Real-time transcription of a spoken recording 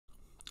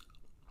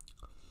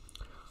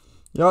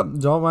Yup,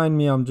 don't mind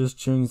me, I'm just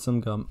chewing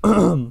some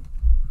gum.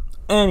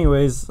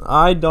 Anyways,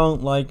 I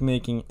don't like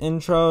making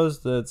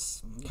intros,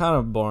 that's kind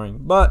of boring.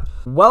 But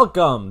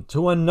welcome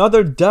to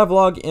another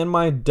devlog in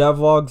my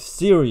devlog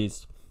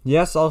series.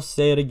 Yes, I'll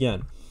say it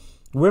again.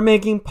 We're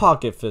making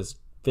pocket fish,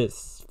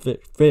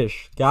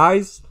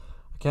 guys.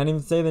 I can't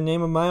even say the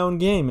name of my own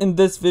game. In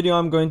this video,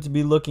 I'm going to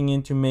be looking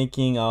into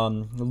making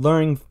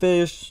luring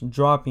fish,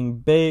 dropping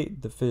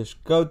bait, the fish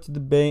go to the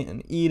bait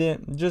and eat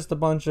it. Just a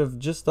bunch of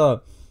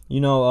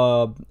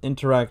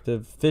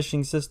interactive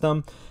fishing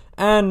system,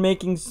 and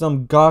making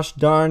some gosh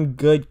darn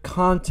good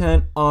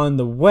content on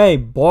the way,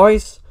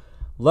 boys.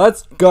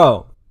 Let's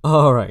go.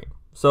 Alright,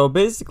 so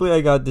basically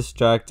I got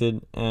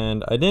distracted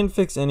and I didn't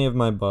fix any of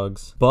my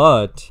bugs,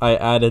 but I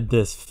added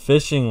this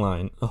fishing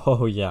line.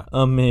 Oh yeah,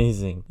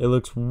 amazing. It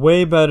looks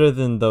way better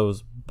than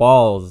those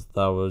balls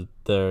that was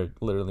there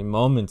literally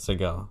moments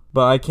ago,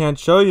 but I can't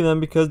show you them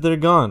because they're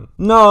gone.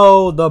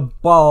 No, the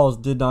balls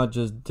did not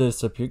just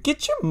disappear.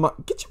 Get your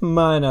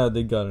mind out of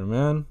the gutter,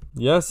 man.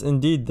 Yes,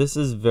 indeed, this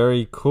is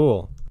very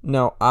cool.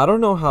 Now, I don't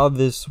know how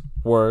this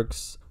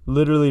works.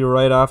 Literally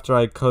right after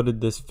I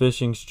coded this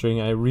fishing string,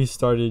 I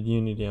restarted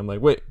Unity. I'm like,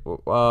 wait,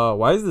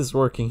 why is this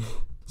working?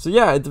 So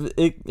yeah,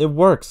 it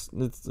works.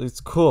 It's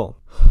cool.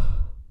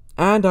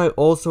 And I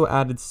also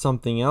added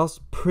something else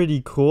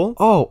pretty cool.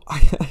 Oh,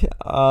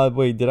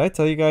 wait, did I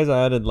tell you guys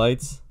I added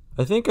lights?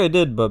 I think I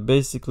did, but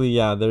basically,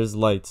 yeah, there's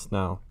lights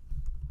now.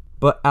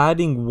 But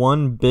adding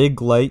one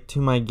big light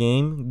to my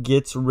game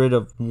gets rid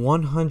of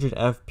 100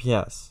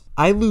 FPS.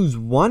 I lose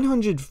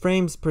 100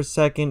 frames per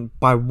second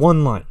by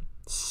one light.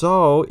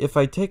 So, if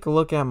I take a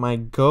look at my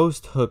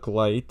ghost hook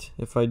light,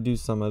 if I do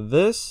some of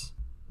this,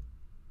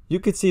 you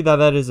could see that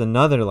that is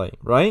another light,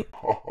 right?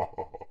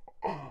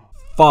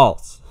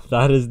 False.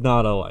 That is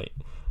not a light.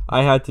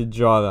 I had to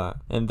draw that.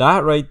 And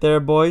that right there,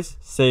 boys,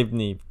 saved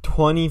me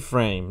 20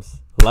 frames.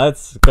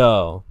 Let's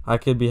go. I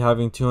could be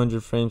having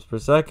 200 frames per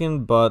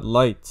second, but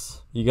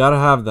lights, you gotta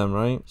have them,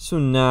 right? So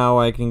now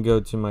I can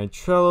go to my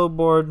Trello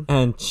board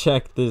and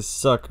check this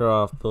sucker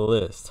off the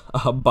list.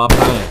 Bam.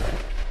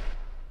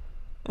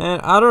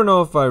 And I don't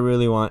know if I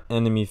really want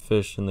enemy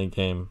fish in the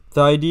game.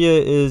 The idea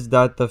is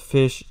that the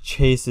fish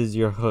chases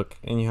your hook,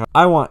 and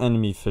I want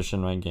enemy fish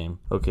in my game.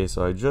 Okay,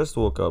 so I just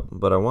woke up,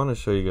 but I want to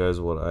show you guys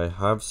what I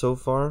have so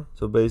far.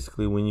 So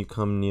basically, when you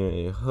come near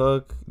a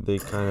hook, they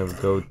kind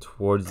of go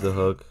towards the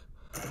hook.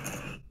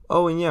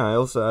 Oh, and yeah, I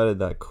also added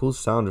that cool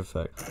sound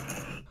effect.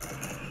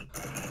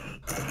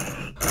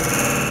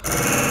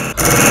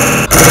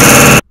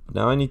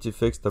 Now I need to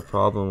fix the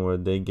problem where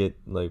they get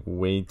like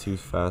way too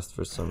fast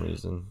for some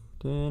reason.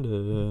 What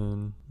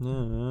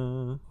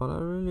I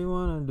really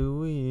want to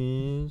do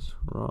is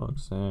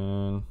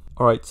Roxanne.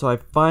 Alright, so I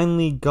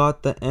finally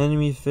got the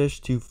enemy fish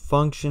to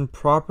function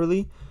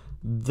properly.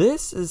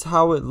 This is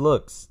how it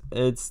looks.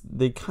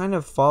 They kind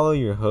of follow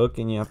your hook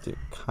and you have to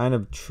kind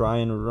of try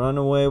and run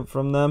away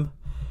from them.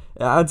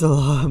 It adds a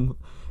lot.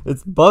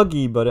 It's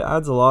buggy, but it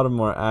adds a lot of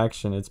more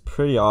action. It's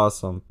pretty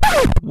awesome.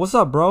 What's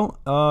up, bro?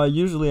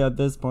 Usually at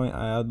this point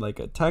I add like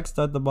a text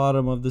at the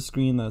bottom of the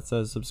screen that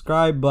says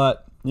subscribe,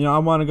 but you know, I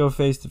want to go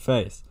face to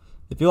face.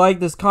 If you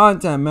like this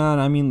content, man,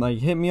 I mean, like,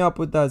 hit me up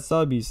with that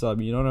sub, you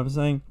know what I'm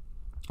saying?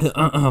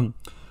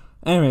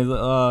 Anyways,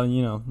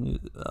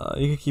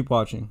 you can keep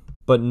watching.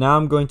 But now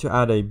I'm going to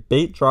add a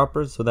bait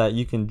dropper so that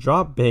you can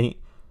drop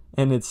bait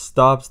and it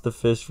stops the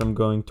fish from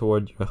going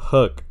toward your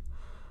hook.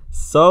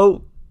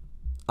 So,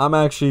 I'm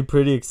actually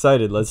pretty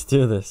excited. Let's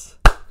do this.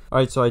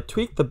 Alright, so I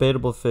tweaked the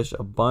baitable fish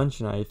a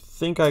bunch and I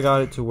think I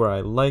got it to where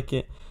I like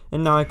it.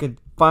 And now I could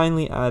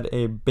finally add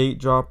a bait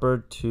dropper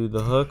to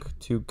the hook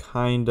to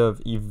kind of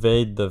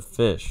evade the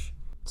fish.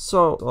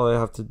 So all I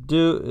have to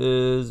do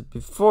is,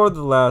 before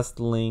the last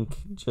link,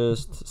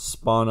 just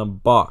spawn a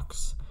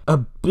box. A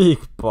big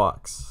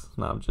box.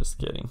 No, I'm just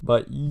kidding.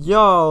 But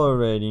y'all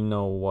already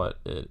know what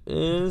it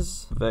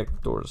is.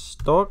 Vector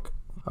stock.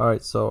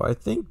 Alright, so I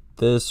think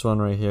this one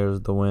right here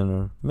is the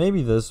winner.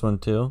 Maybe this one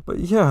too. But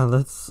yeah,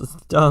 let's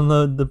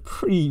download the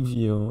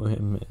preview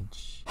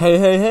image.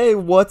 Hey,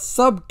 what's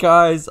up,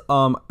 guys?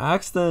 I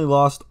accidentally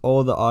lost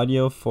all the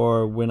audio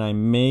for when I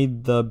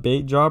made the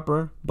bait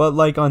dropper. But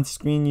like on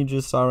screen you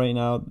just saw right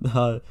now,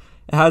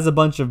 it has a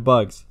bunch of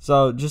bugs.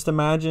 So just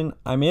imagine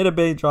I made a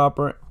bait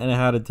dropper and it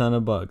had a ton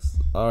of bugs.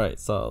 Alright,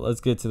 so let's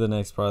get to the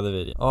next part of the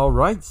video.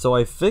 Alright, so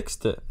I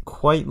fixed it.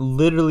 Quite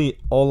literally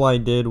all I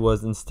did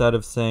was, instead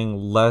of saying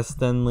less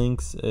than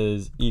links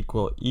is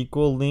equal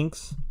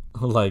links,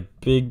 like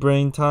big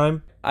brain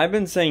time, I've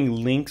been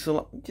saying links a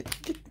lot.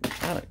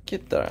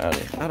 Get that out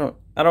of here.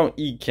 I don't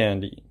eat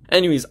candy.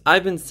 Anyways,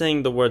 I've been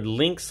saying the word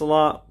links a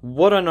lot.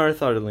 What on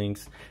earth are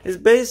links? It's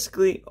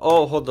basically,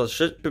 oh, hold on.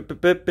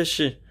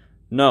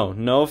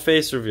 No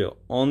face reveal,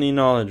 only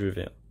knowledge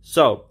reveal.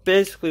 So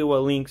basically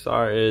what links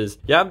are is,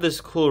 you have this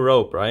cool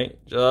rope, right?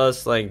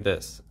 Just like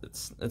this.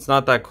 It's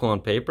not that cool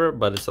on paper,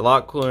 but it's a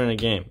lot cooler in a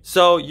game.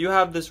 So you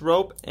have this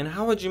rope, and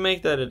how would you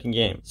make that in a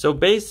game? So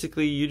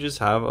basically you just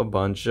have a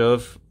bunch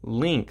of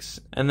links,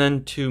 and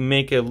then to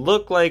make it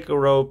look like a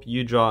rope,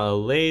 you draw a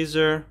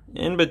laser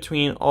in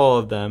between all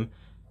of them,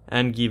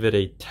 and give it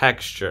a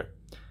texture.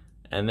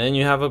 And then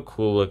you have a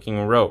cool looking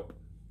rope.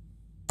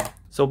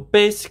 So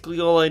basically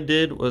all I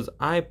did was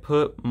I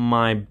put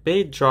my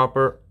bait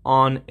dropper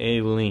on a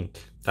link.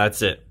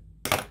 That's it.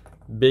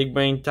 Big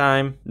brain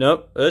time.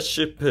 Nope.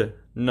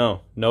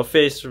 No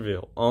face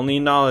reveal. Only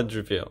knowledge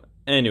reveal.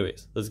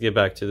 Anyways, let's get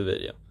back to the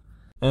video.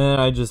 And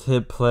I just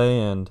hit play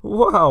and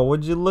wow,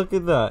 would you look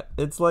at that?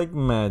 It's like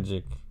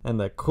magic. And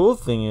the cool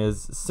thing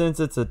is, since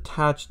it's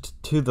attached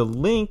to the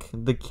link,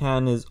 the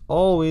can is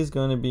always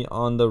going to be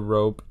on the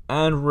rope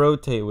and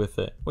rotate with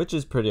it, which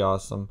is pretty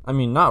awesome. I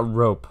mean, not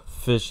rope,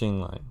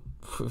 fishing line.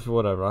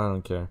 Whatever, I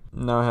don't care.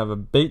 Now I have a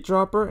bait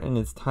dropper and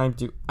it's time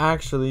to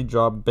actually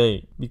drop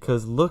bait,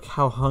 because look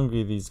how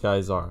hungry these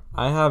guys are.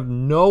 I have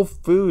no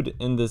food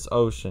in this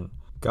ocean.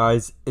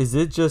 Guys, is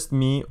it just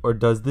me or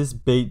does this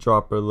bait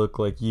dropper look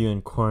like you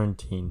in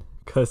quarantine?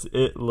 Cause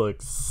it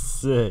looks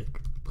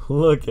sick.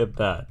 Look at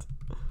that.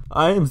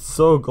 I am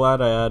so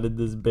glad I added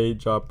this bait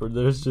dropper.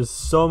 There's just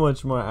so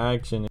much more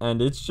action and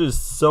it's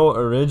just so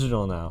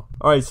original now.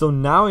 Alright, so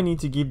now I need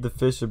to give the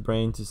fish a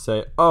brain to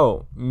say,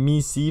 oh, me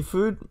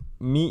seafood,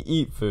 me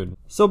eat food.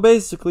 So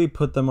basically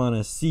put them on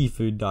a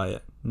seafood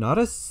diet. Not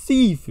a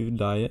seafood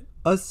diet,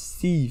 a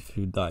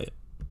seafood diet.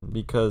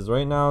 Because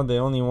right now they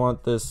only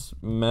want this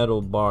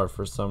metal bar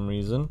for some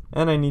reason.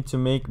 And I need to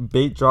make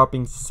bait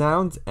dropping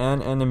sounds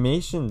and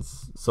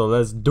animations. So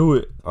let's do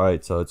it.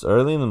 Alright, so it's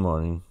early in the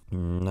morning.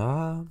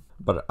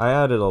 But I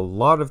added a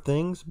lot of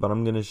things, but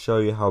I'm going to show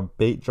you how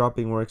bait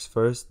dropping works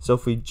first. So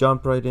if we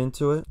jump right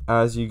into it,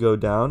 as you go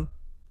down,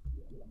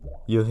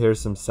 you'll hear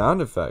some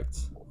sound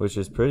effects, which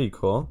is pretty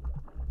cool.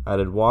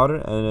 Added water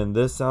and then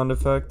this sound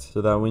effect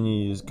so that when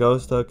you use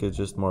ghost hook, it's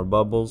just more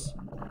bubbles.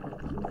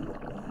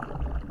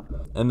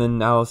 And then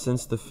now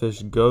since the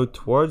fish go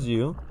towards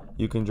you,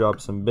 you can drop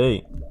some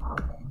bait.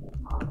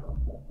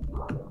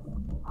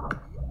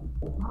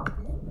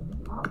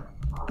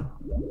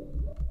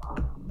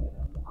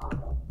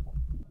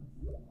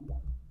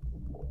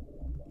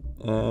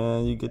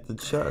 And you get the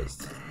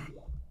chest.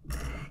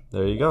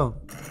 There you go.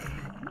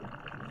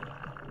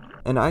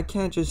 And I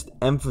can't just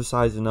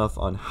emphasize enough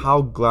on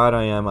how glad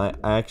I am I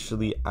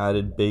actually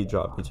added bait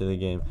dropping to the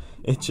game.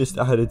 It just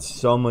added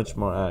so much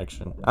more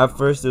action. At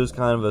first it was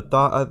kind of a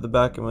thought at the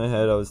back of my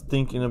head. I was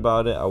thinking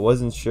about it. I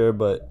wasn't sure,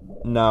 but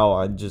now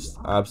I just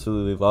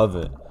absolutely love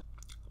it.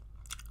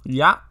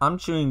 Yeah, I'm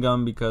chewing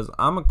gum because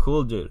I'm a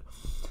cool dude.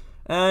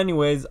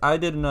 Anyways, I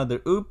did another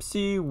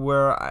oopsie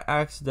where I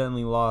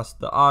accidentally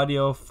lost the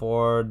audio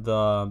for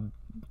the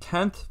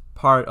 10th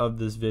part of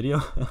this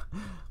video.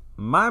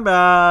 My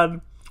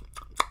bad.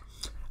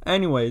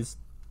 Anyways,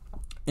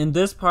 in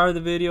this part of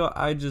the video,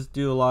 I just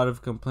do a lot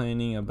of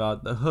complaining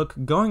about the hook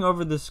going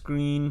over the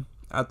screen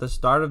at the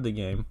start of the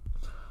game.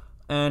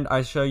 And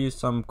I show you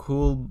some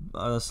cool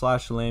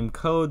 / lame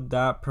code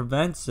that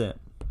prevents it.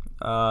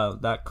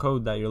 That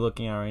code that you're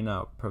looking at right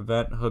now.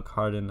 Prevent hook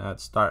harden at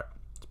start.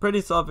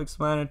 Pretty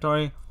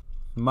self-explanatory.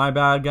 My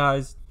bad,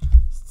 guys.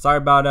 Sorry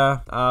about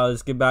that.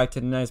 Let's get back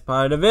to the next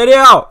part of the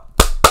video.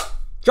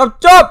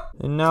 Jump!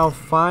 And now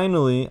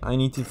finally I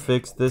need to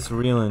fix this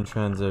reel-in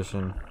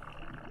transition.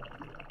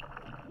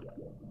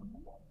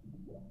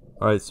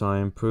 Alright, so I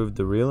improved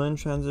the reel-in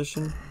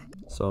transition,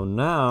 so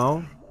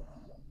now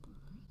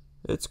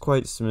it's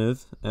quite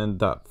smooth, and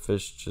that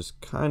fish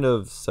just kind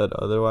of said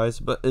otherwise,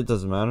 but it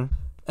doesn't matter.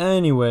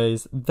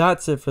 Anyways,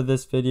 that's it for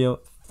this video.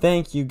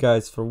 Thank you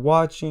guys for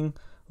watching.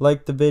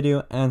 Like the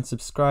video and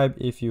subscribe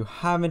if you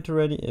haven't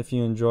already, if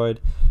you enjoyed.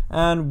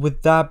 And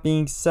with that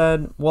being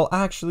said, well,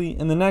 actually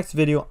in the next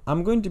video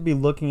I'm going to be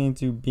looking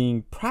into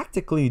being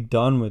practically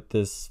done with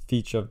this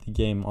feature of the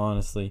game.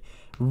 Honestly,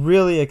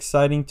 really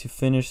exciting to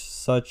finish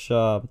such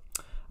I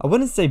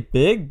wouldn't say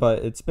big, but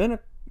it's been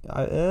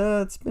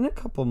a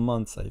couple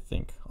months, I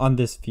think, on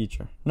this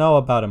feature. No,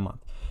 about a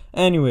month.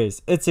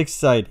 Anyways, it's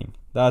exciting.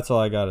 That's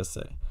all I gotta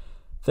say.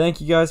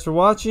 Thank you guys for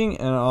watching,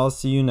 and I'll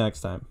see you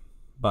next time.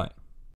 Bye.